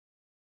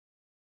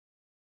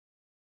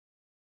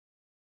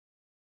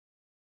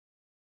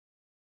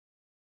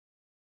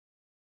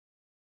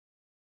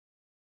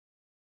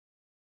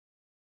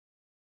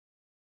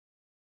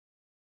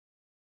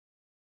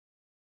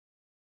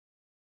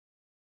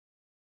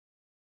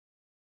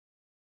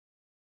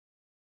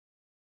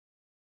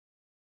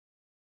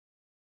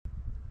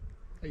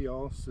Hey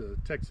y'all, it's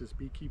Texas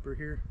Beekeeper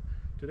here.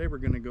 Today we're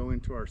going to go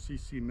into our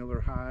C.C.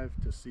 Miller hive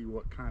to see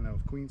what kind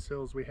of queen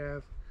cells we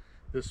have.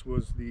 This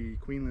was the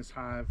queenless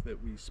hive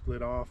that we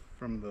split off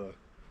from the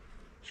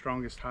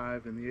strongest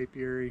hive in the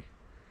apiary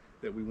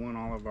that we want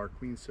all of our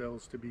queen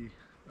cells to be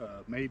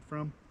made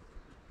from.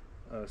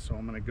 So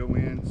I'm going to go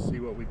in, see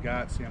what we've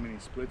got, see how many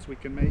splits we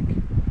can make,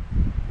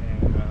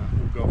 and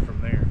we'll go from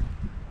there.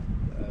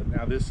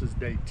 Now this is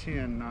day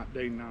 10, not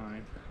day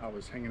 9. I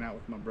was hanging out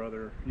with my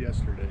brother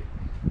yesterday,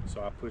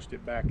 so I pushed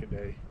it back a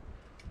day.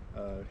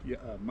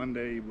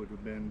 Monday would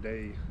have been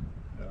day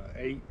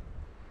 8,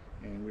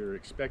 and we were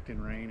expecting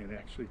rain. It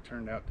actually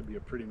turned out to be a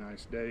pretty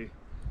nice day,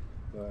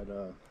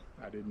 but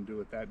I didn't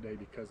do it that day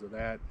because of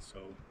that, so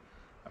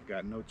I've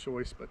got no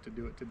choice but to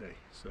do it today.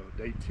 So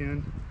day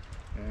 10,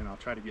 and I'll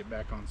try to get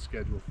back on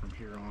schedule from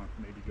here on,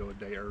 maybe go a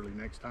day early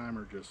next time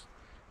or just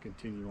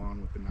continue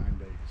on with the 9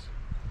 days.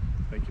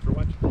 Thank you for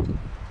watching.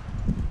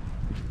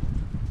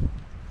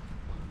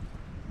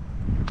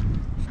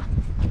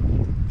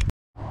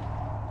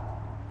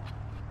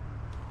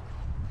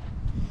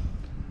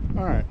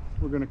 Alright,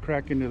 we're going to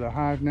crack into the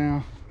hive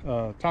now.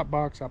 Top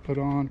box I put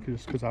on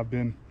just because I've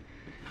been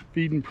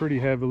feeding pretty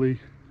heavily.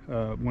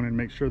 Wanted to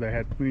make sure they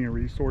had plenty of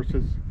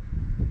resources.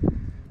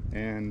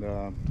 And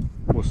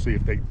we'll see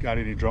if they got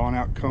any drawn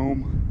out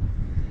comb.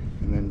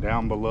 And then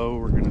down below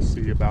we're going to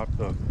see about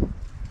the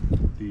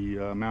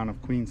amount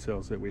of queen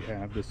cells that we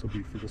have. This will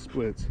be for the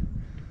splits.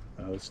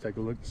 Let's take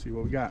a look and see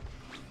what we got.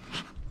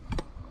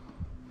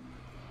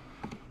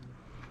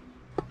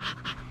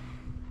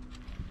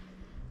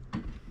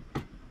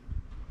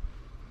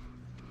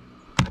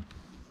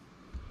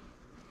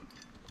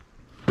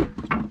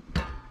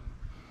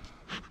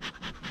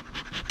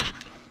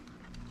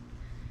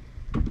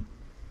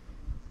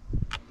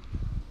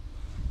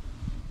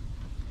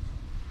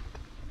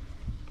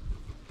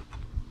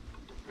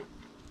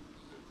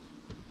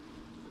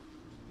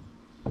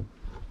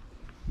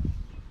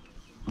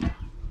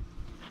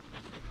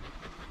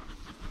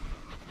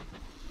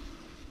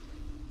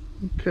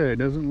 Okay,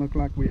 doesn't look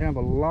like we have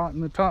a lot in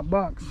the top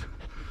box.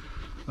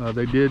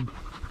 They did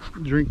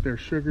drink their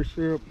sugar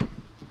syrup.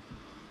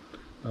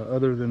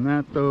 Other than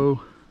that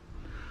though,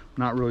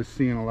 not really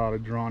seeing a lot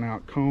of drawn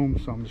out comb,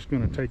 so I'm just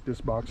going to take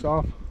this box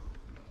off.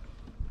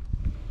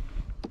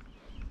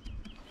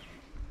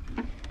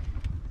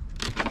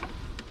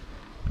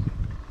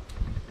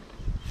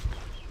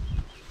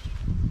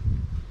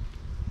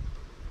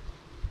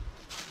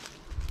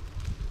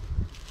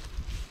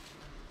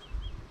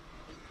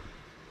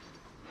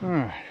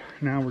 Alright,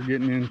 now we're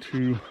getting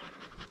into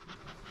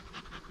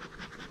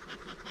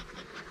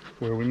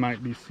where we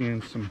might be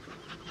seeing some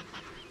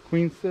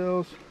queen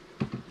cells.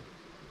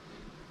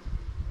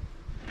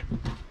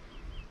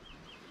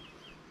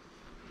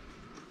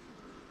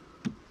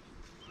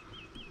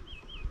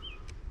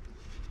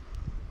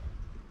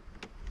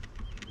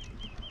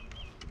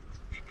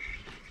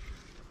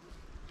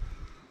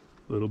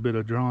 A little bit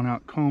of drawn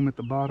out comb at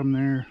the bottom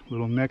there, a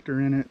little nectar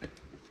in it.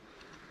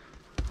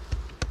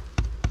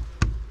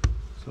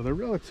 So they're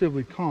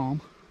relatively calm.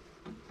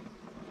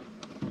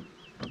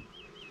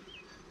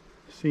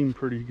 Seem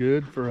pretty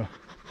good for a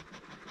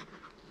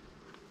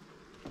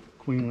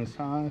queenless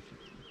hive.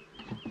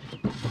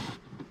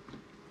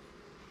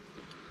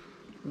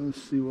 Let's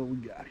see what we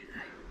got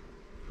here.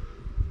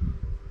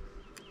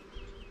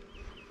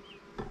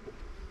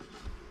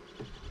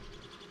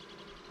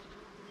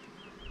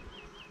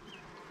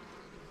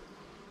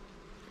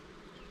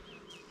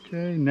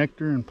 Okay,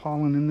 nectar and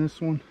pollen in this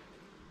one.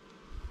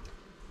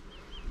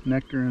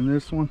 Nectar in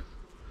this one.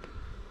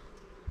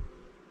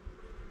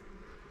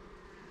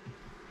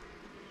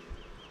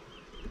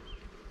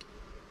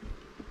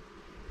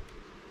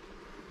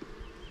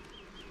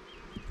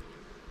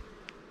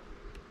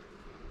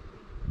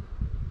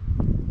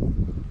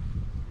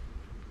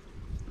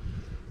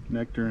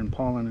 Nectar and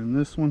pollen in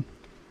this one.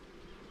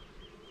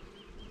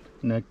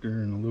 Nectar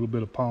and a little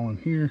bit of pollen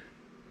here.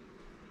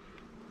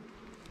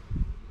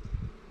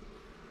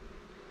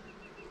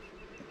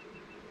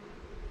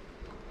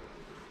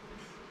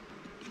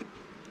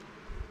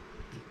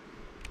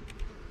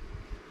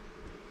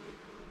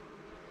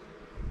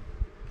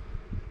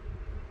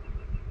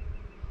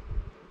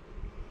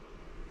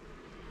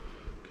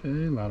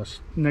 Okay, a lot of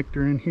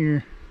nectar in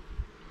here.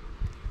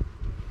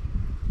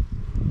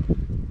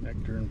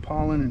 Nectar and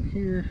pollen in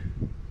here.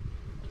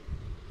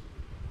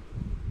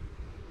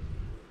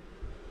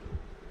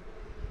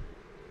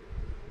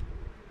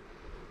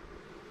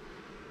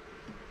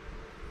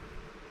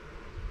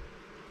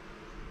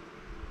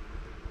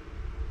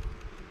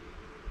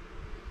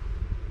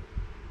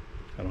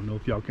 I don't know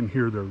if y'all can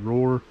hear their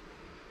roar,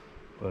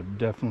 but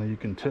definitely you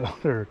can tell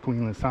they're a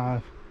queenless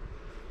hive.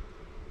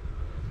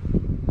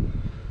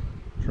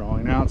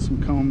 Drawing out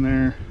some comb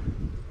there.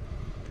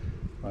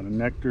 A lot of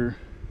nectar.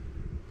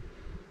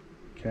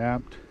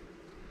 Capped.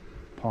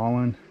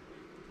 Pollen.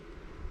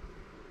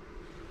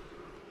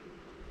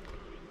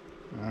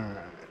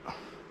 Alright.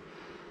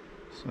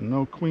 So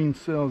no queen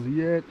cells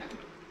yet.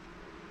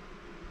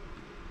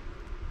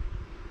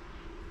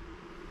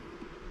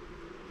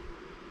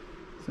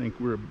 think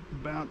we're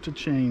about to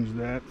change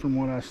that from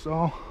what I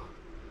saw.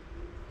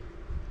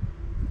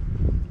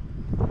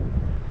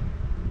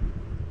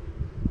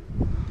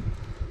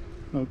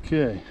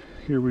 Okay,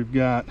 here we've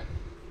got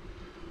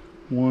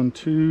 1,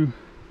 2,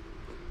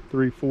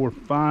 3, 4,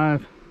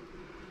 5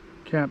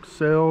 capped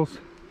cells.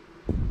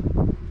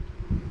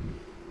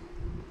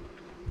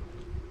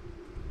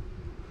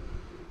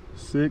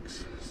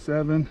 6,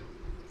 7,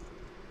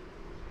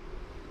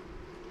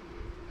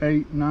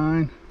 8,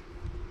 9,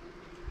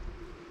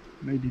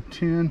 maybe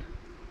 10.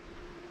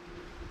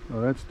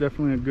 So that's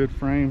definitely a good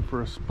frame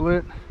for a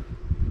split.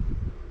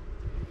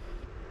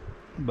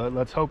 But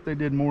let's hope they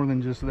did more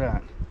than just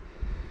that,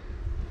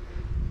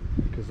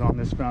 because on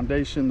this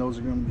foundation those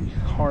are going to be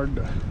hard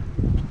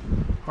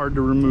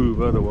to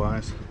remove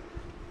otherwise.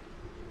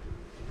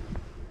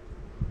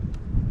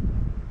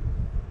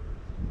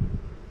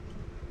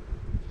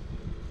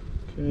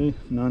 Okay,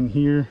 none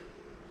here.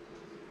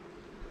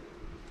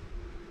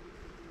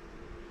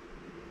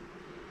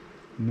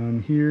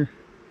 None here.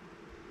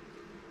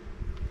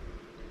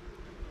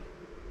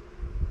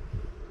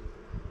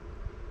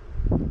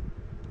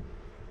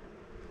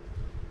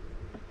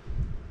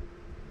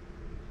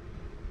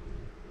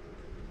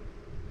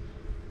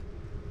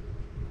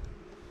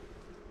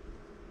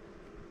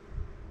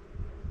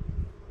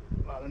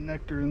 A lot of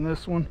nectar in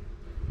this one.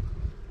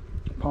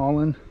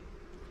 Pollen.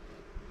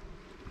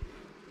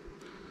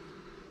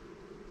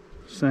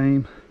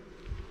 Same.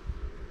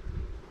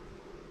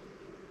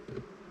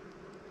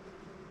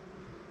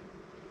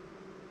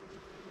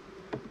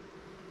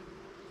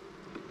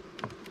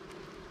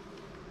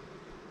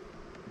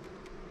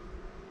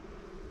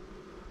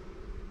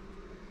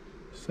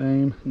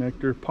 Same,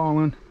 nectar,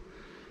 pollen,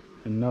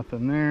 and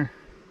nothing there.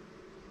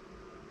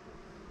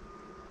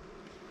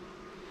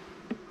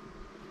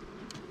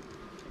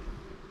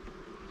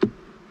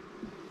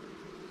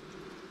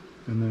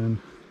 And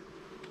then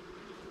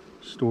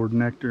stored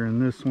nectar in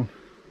this one.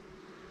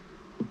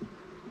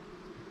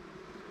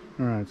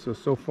 Alright,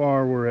 so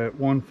far we're at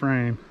one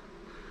frame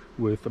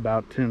with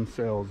about 10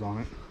 cells on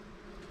it.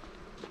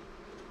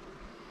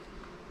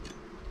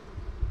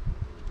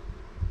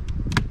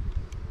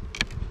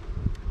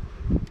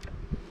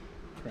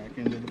 Crack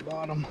into the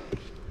bottom.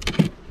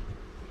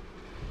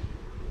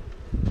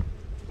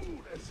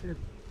 Ooh, that's it.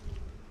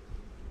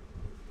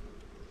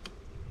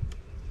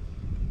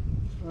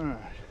 Alright.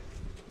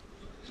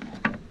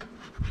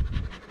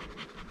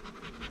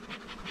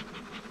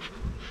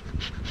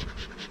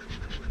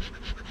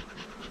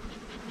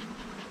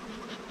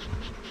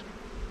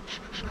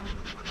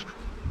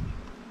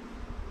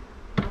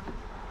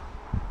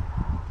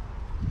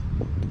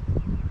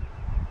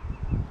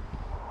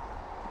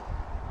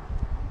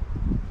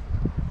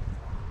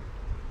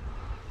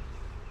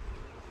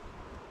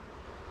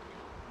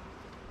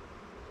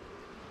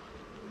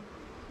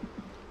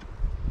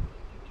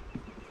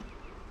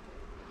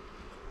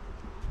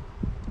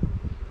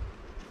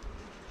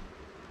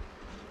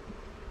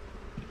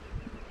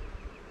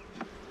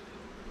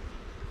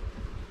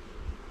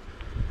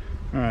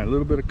 Alright, a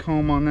little bit of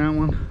comb on that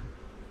one.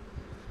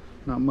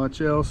 Not much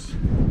else.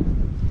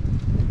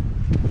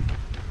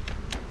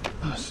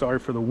 Sorry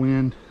for the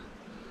wind.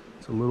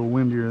 It's a little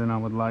windier than I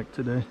would like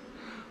today.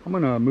 I'm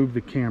going to move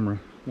the camera.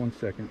 1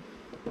 second.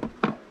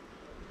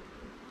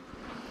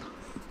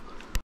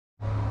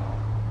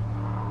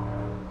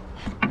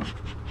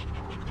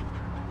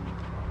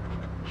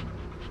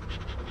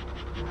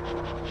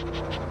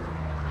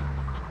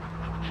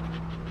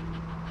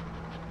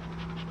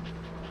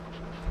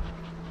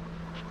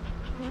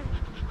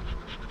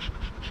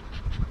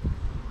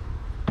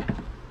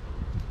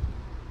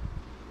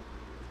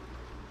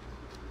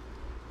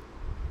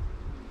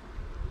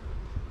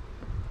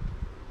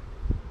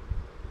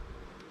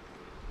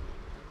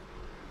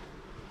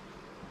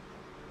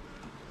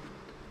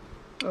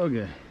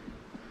 Okay,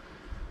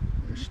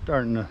 they're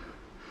starting to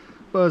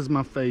buzz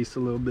my face a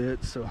little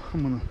bit, so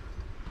I'm gonna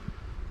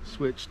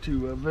switch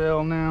to a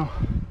veil now.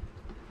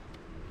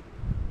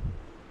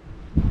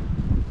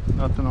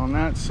 Nothing on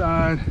that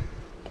side.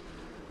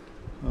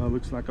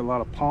 Looks like a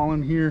lot of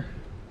pollen here.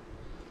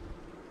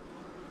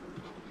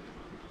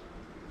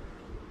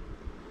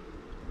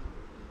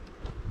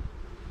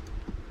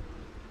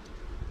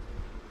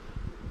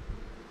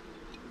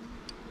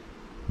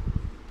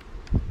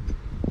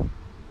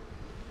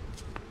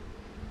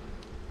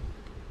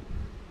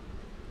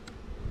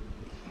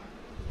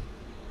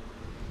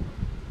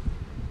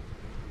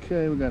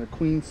 Okay, we got a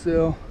queen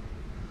cell.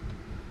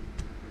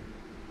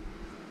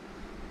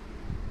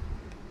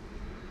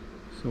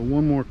 So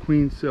one more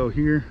queen cell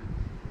here.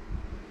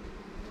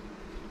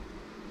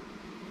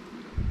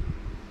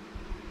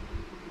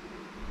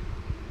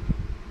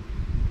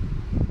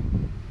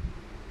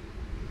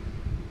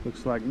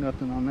 Looks like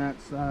nothing on that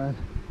side.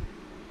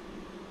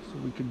 So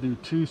we could do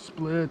 2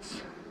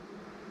 splits.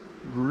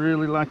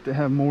 Really like to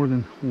have more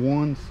than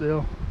 1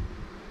 cell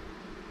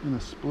in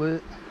a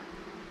split.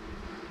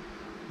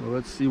 Well,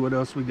 let's see what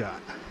else we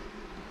got.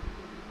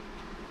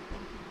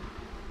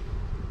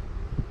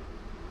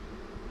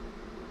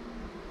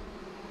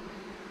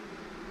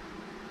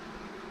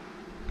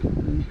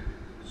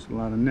 a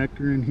lot of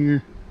nectar in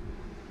here.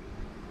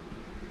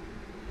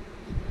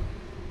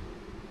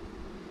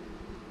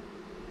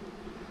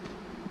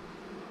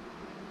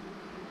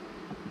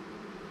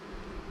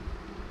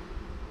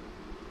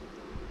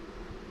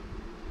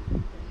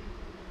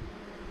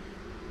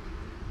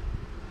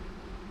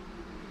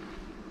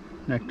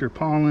 Nectar,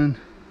 pollen,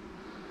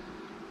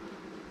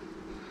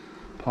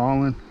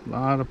 a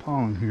lot of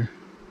pollen here.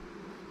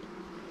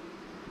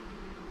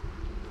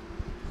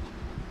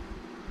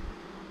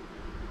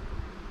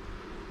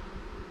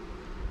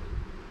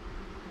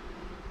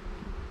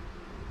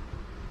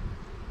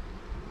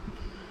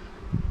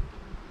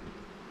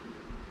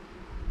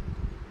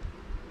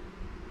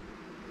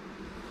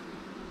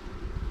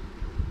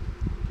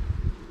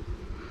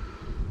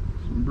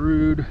 Some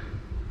brood.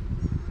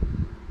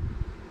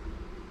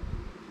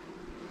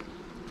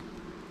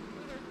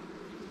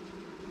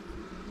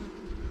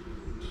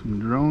 Some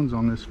drones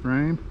on this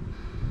frame,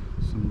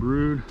 some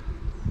brood.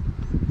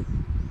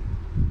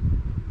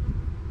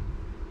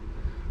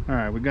 All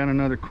right, we got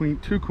another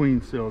two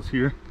queen cells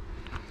here.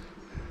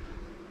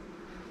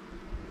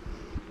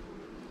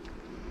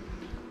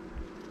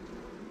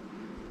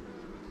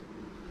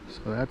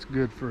 So that's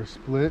good for a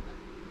split.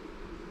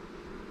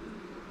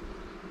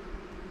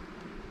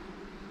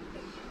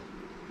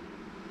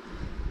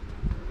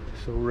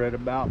 So we're at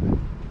about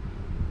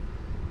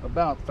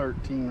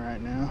 13 right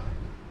now.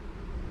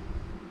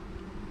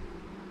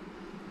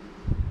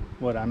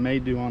 What I may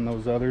do on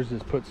those others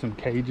is put some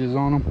cages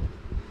on them,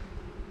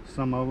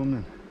 some of them,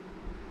 and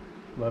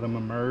let them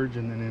emerge,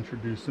 and then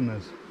introduce them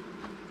as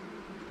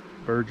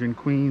virgin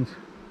queens.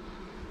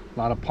 A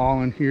lot of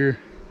pollen here.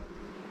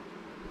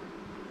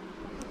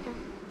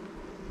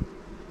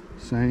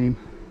 Same.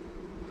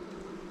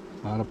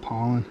 A lot of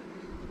pollen.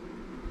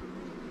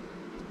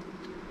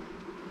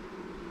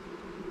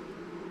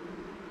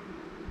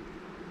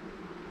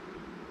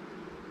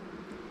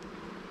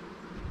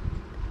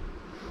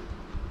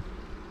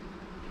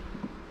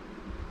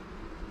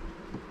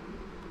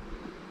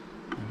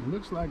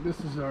 Looks like this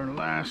is our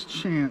last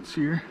chance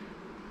here.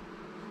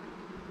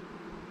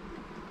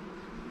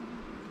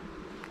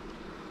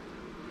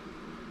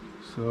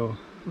 So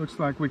looks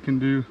like we can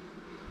do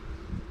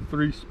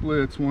 3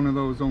 splits. One of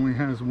those only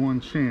has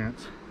 1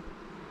 chance.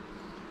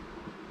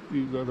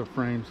 These other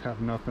frames have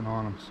nothing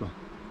on them, so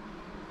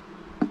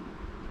I'm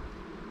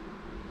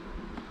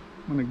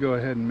gonna go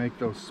ahead and make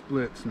those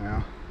splits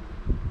now.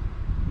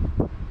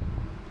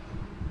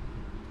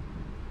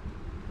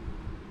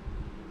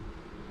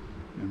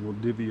 And we'll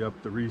divvy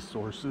up the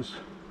resources.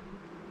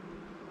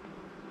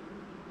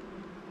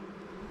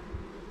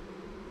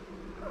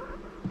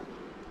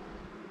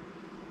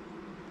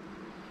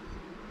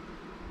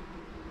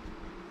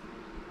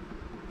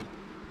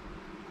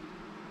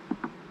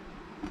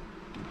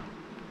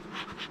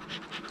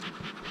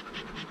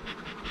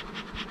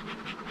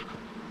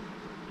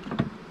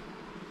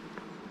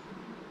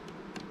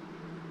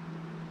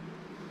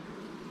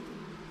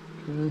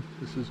 Okay,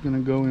 this is going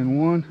to go in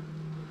one.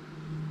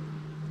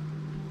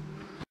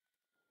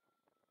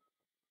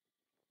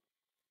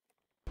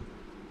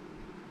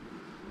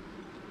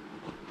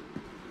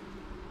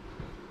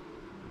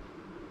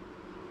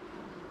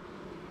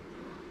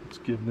 Let's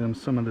give them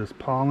some of this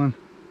pollen.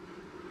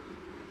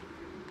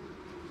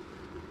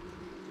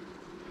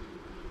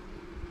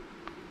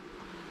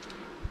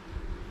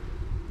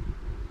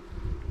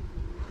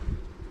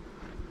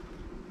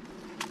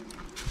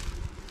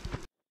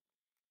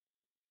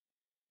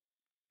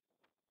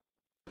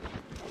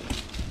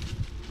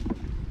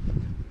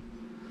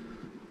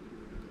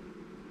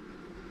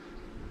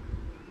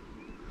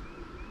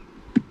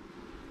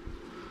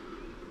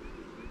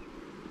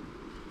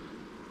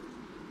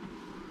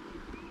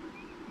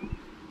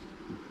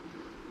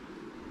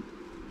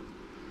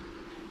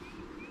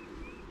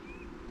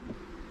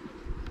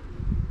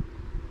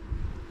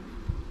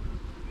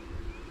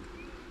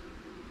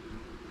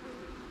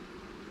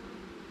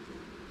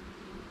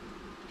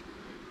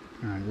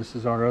 Alright, this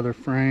is our other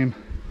frame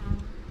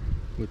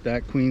with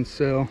that queen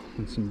cell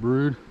and some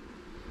brood.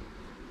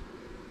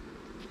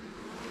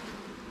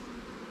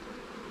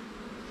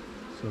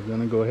 So I'm going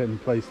to go ahead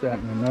and place that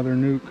in another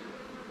nuke.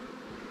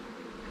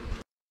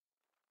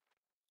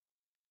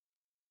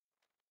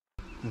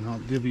 And I'll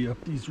divvy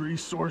up these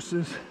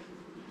resources.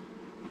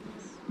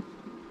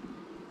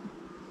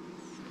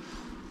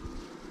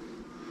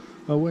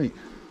 Oh wait,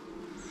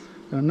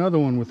 got another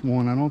one with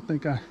 1. I don't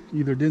think I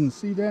either didn't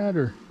see that,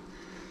 or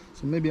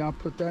so maybe I'll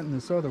put that in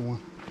this other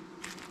one.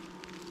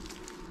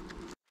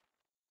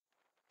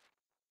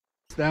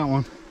 It's that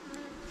one.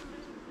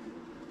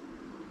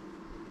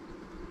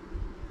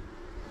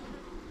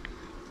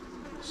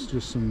 It's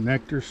just some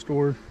nectar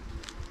stored.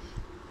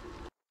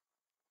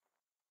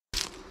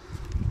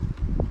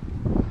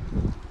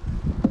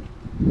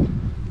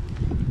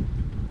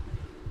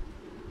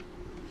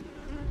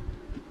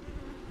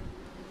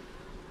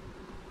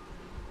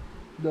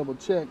 Double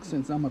check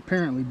since I'm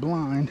apparently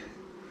blind.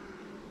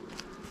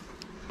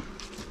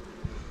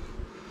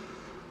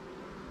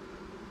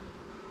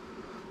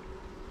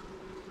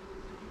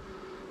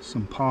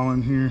 Some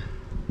pollen here.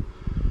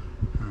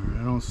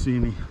 I don't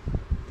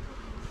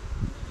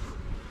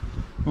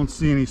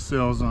see any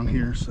cells on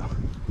here, so.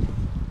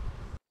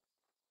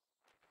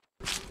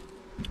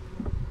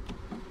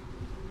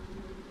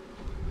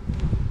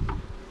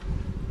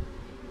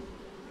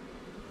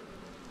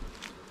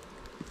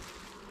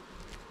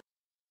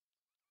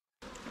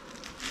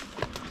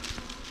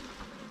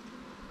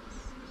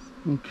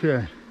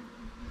 Okay,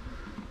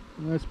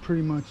 well, that's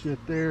pretty much it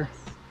there.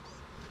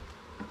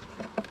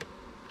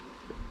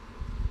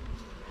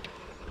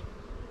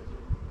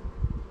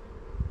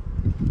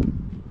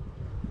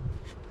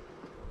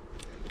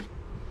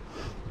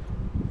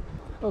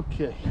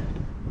 Okay.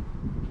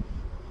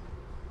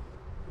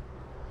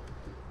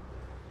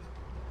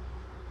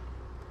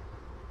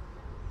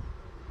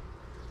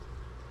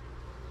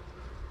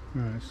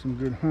 All right, some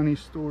good honey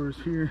stores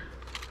here.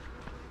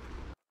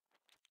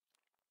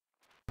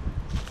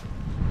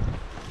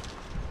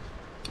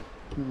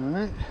 All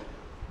right.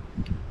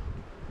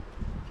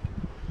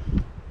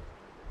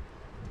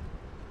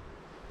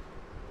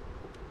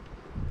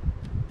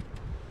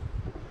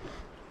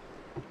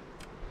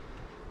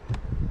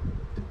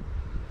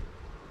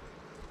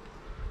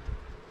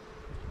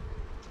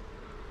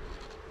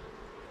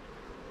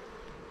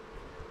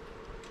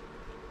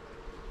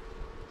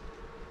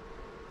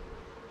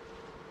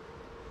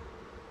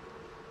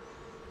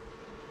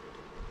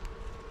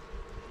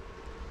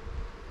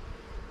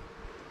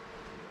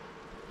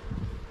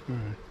 All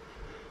right.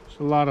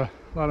 So a lot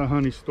of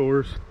honey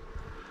stores.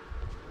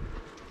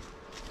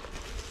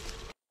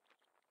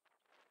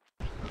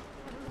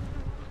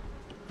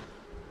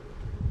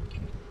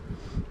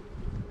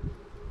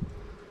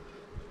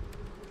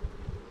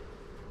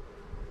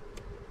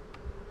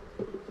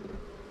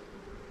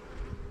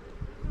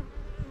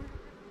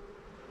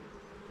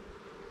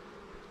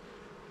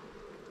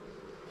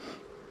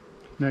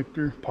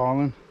 Nectar,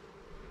 pollen.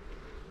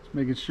 Just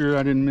making sure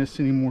I didn't miss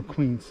any more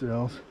queen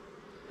cells.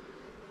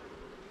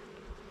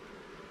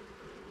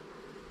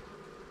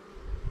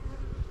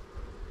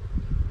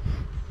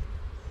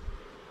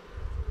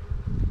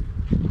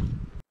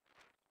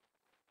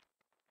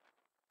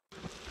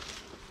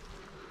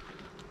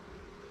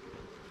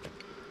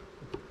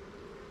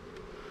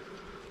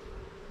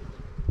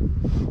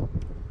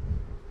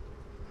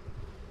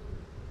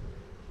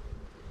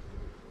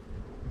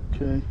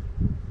 Okay.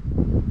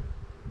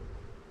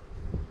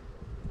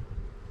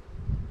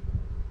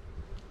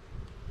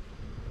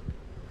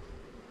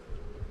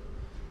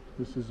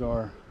 This is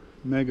our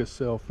mega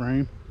cell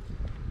frame.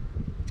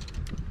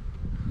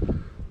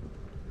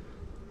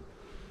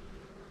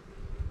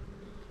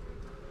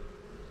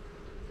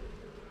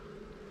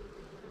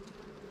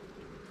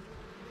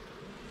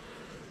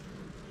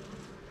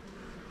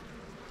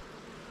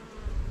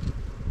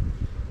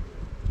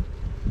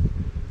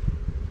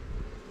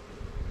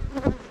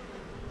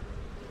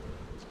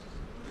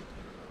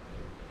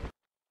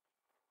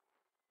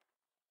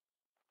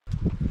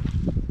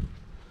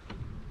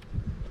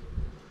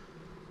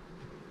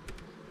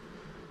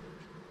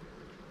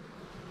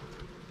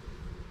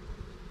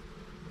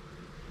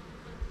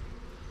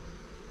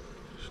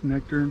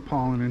 Nectar and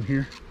pollen in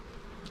here.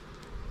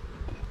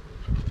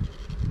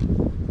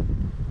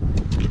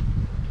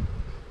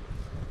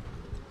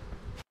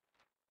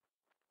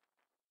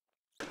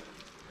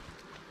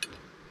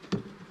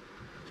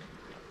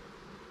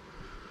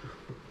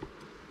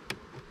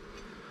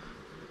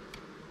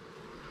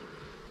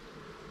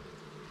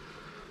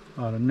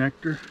 A lot of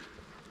nectar,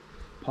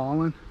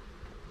 pollen.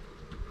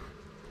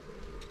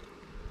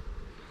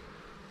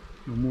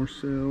 No more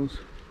cells.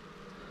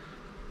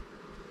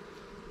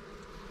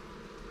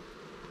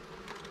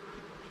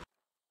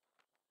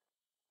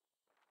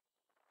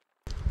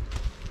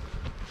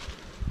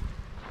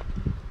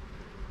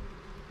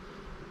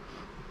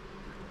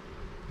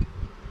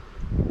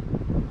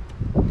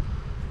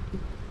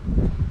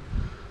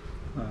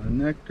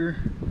 Nectar,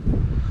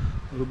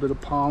 a little bit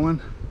of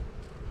pollen,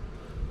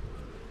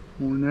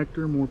 more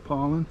nectar, more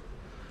pollen,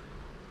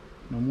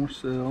 no more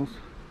cells.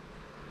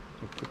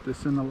 I'll put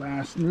this in the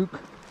last nuke.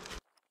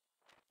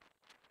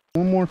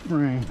 One more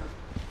frame.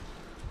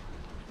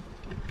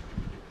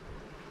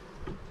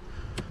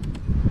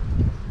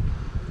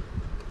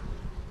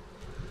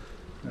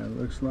 That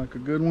looks like a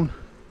good one,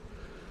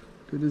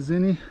 good as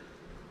any.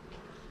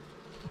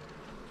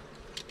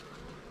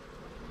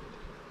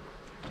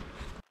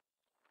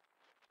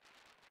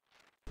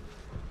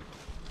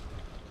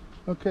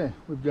 Okay,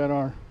 we've got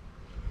our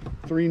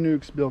 3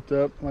 nukes built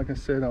up. Like I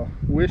said, I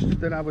wished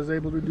that I was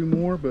able to do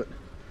more, but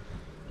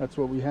that's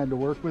what we had to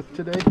work with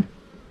today.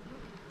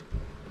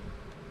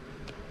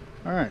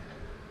 All right,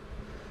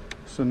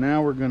 so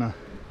now we're gonna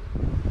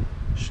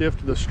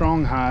shift the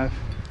strong hive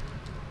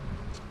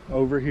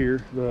over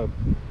here, the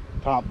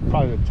top,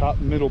 probably the top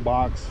middle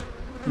box,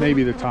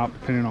 maybe the top,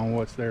 depending on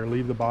what's there.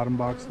 Leave the bottom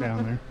box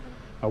down there.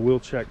 I will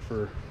check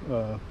for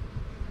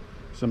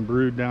some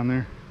brood down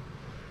there.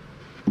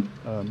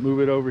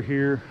 Move it over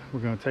here. We're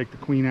going to take the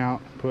queen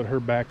out, put her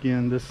back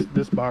in.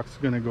 This box is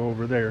going to go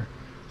over there,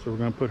 so we're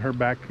going to put her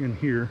back in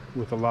here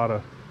with a lot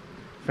of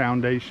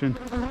foundation,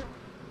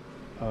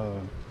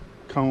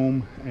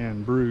 comb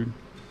and brood,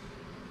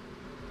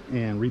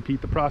 and repeat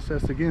the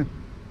process again.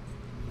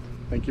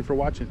 Thank you for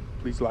watching.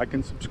 Please like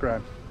and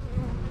subscribe.